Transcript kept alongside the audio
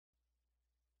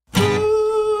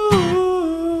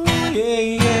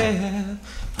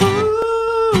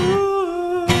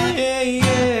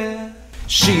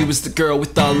the girl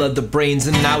with all of the brains,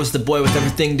 and I was the boy with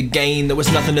everything to gain. There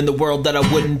was nothing in the world that I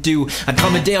wouldn't do. I'd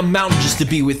climb a damn mountain just to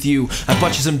be with you. I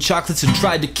bought you some chocolates and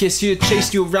tried to kiss you,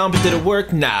 chased you around, but did it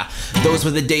work? Nah, those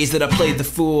were the days that I played the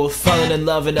fool, falling in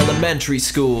love in elementary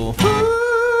school.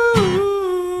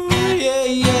 Ooh, yeah,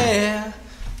 yeah.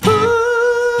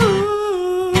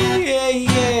 Ooh, yeah,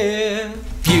 yeah.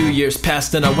 Few years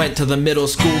passed and I went to the middle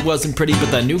school. Wasn't pretty,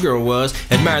 but that new girl was.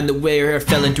 Admiring the way her hair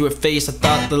fell into her face. I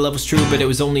thought the love was true, but it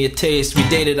was only a taste. We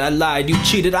dated, I lied, you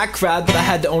cheated, I cried, but I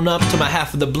had to own up to my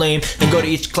half of the blame and go to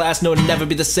each class, no, it'd never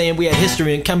be the same. We had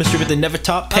history and chemistry, but they never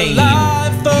taught pain. A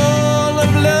life full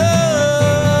of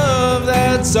love,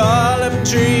 that's all I'm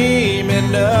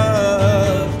dreaming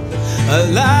of. A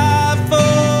life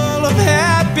full of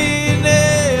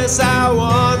happiness I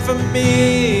want for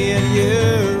me and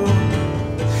you.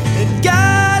 And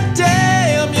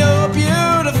goddamn, you're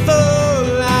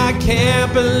beautiful, I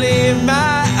can't believe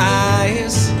my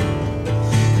eyes.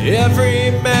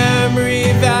 Every memory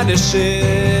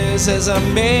vanishes as I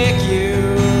make you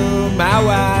my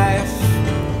wife.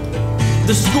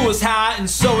 The school is high and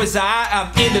so is I.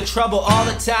 I'm into trouble all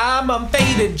the time. I'm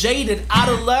faded, jaded, out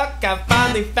of luck. I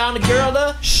finally found a girl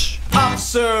to shh.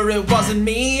 Officer, it wasn't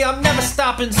me. I'm never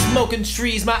stopping smoking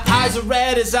trees. My eyes are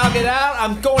red as I'll get out.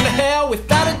 I'm going to hell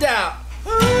without a doubt.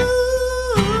 Ooh,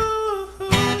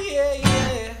 yeah,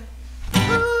 yeah.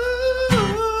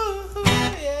 Ooh,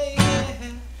 yeah, yeah.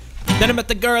 Then I met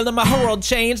the girl and my whole world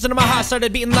changed, and my heart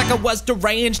started beating like I was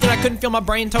deranged, and I couldn't feel my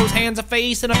brain, toes, hands, or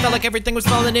face, and I felt like everything was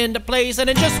falling into place. And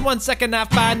in just 1 second I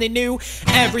finally knew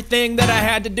everything that I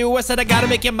had to do. I said I gotta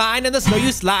make you mine, and there's no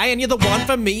use lying. You're the one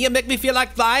for me, and make me feel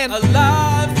like flying. A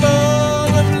life full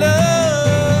of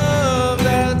love,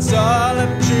 that's all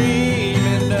I'm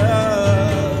dreaming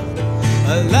of.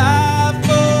 A life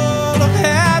full of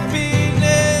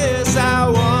happiness I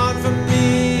want for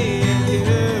me and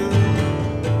you.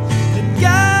 And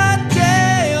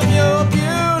goddamn, you're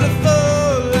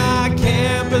beautiful, I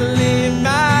can't believe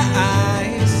my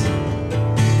eyes.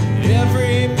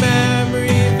 Every memory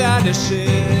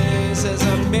vanishes as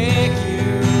I make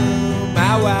you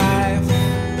my wife.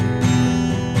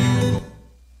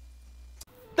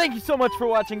 Thank you so much for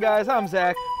watching, guys. I'm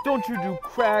Zach. Don't you do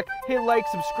crack. Hit like,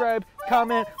 subscribe,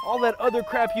 comment, all that other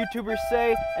crap YouTubers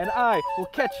say, and I will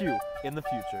catch you in the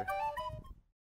future.